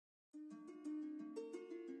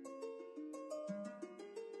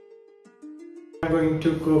I'm going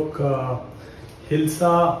to cook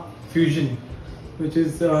Hilsa fusion, which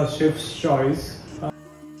is chef's choice.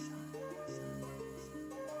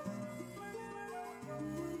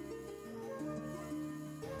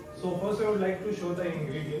 So first I would like to show the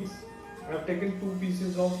ingredients. I have taken 2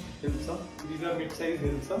 pieces of Hilsa. These are mid-size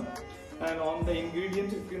Hilsa. And on the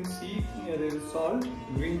ingredients you can see there is salt,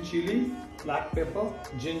 green chili, black pepper,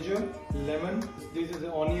 ginger, lemon, this is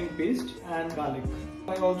the onion paste and garlic.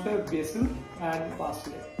 I also have basil and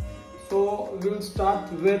parsley. So we will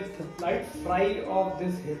start with light fry of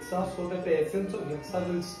this Hilsa so that the essence of Hilsa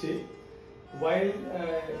will stay. While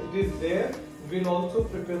it is there, we will also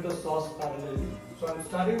prepare the sauce parallelly. So I am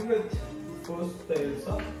starting with first the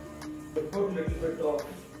Hilsa. I put a little bit of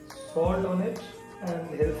salt on it, and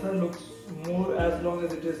Hilsa looks more as long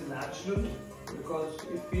as it is natural, because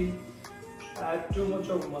if we add too much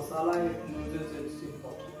of masala it loses its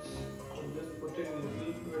importance. So just put in a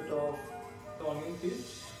little bit of onion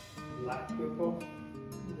paste, black pepper,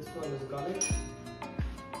 this one is garlic,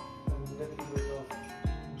 and a little bit of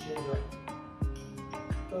ginger.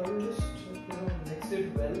 So I will just mix it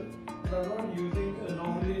well. I'm not using,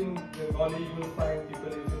 normally in Bengali you will find people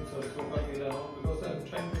using sarson ka teel now, because I'm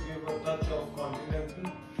trying to give a touch of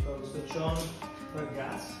Continental. So I'll switch on the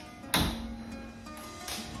gas.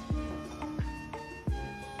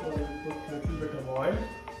 So I'll put a little bit of oil,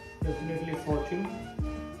 definitely fortune.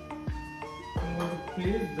 I'm going to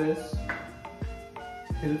place this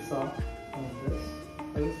Hilsa on this.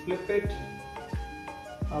 I will flip it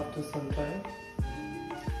after some time.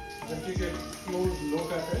 Then you get a close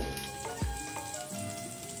look at it.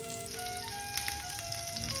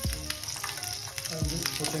 I'm just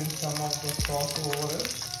putting some of the sauce over it.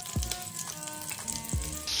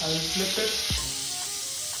 I will flip it.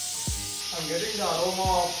 I'm getting the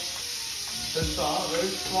aroma of Hilsa,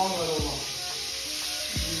 very strong aroma.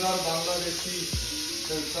 These are Bangladeshi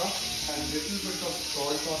Hilsa, and little bit of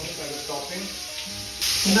salt on it as a topping.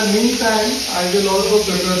 In the meantime, I will also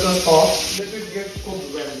prepare the sauce. Let it get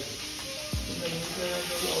cooked well. In the meantime,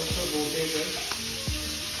 I will also rotate it.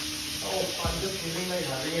 Oh, I'm just feeling like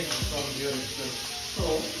having it from here itself. So,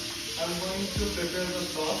 I'm going to prepare the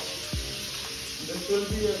sauce. This will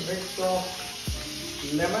be a mix of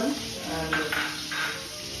lemon and a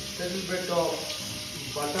little bit of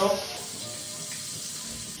butter.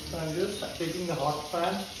 So, I'm just taking the hot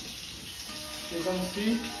pan. You can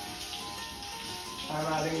see I'm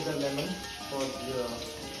adding the lemon for the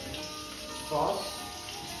sauce.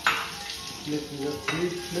 Let me just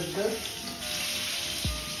flip this.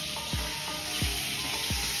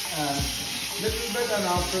 And little bit, and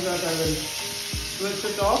after that I will switch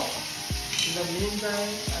it off. In the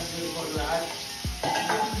meantime, I will add a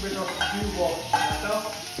little bit of cube of butter,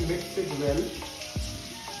 mix it well.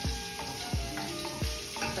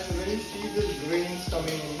 And when you see the grains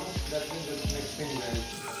coming in, that means it's mixing well.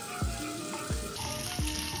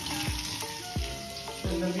 So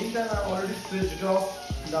in the meantime, I already switched off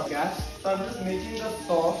the gas. So I'm just making the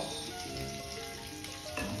sauce.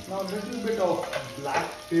 Now a little bit of black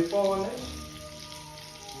pepper on it,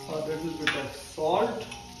 a little bit of salt,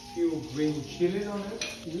 few green chilies on it,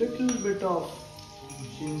 little bit of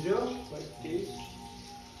ginger by taste,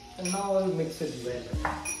 and now I'll mix it well.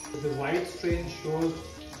 The white stain shows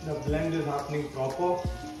the blend is happening proper,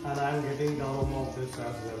 and I am getting the aroma of this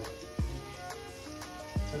as well.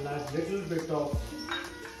 I'll add little bit of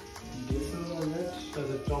basil on it as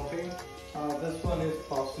a topping. This one is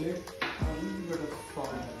parsley. A little bit of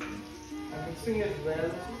salt. I'm mixing it well,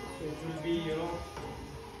 so it will be,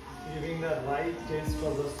 giving the right taste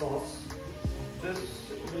for the sauce. This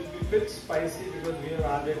will be a bit spicy because we have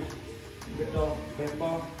added a bit of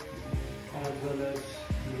pepper as well as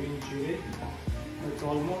green chili. It's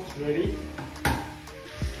almost ready.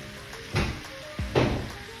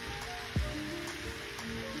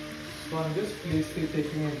 So I'm just placely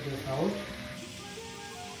taking this out.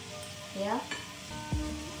 Yeah.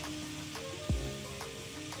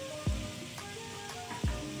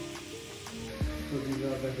 So these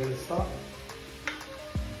are the Hilsa,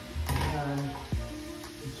 and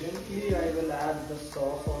gently I will add the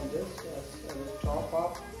sauce on this as a top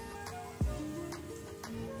up.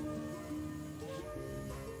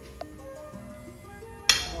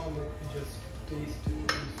 Now let me just taste it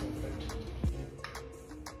a bit.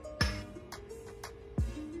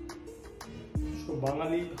 So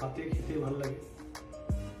Bangali hate khete bhal lage.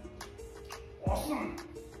 Awesome!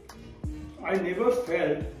 I never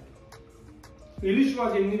felt ইলিশ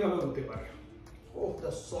মাছ এমনি ভাবে হতে পারে। Oh,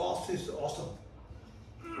 the sauce is awesome.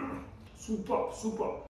 Super.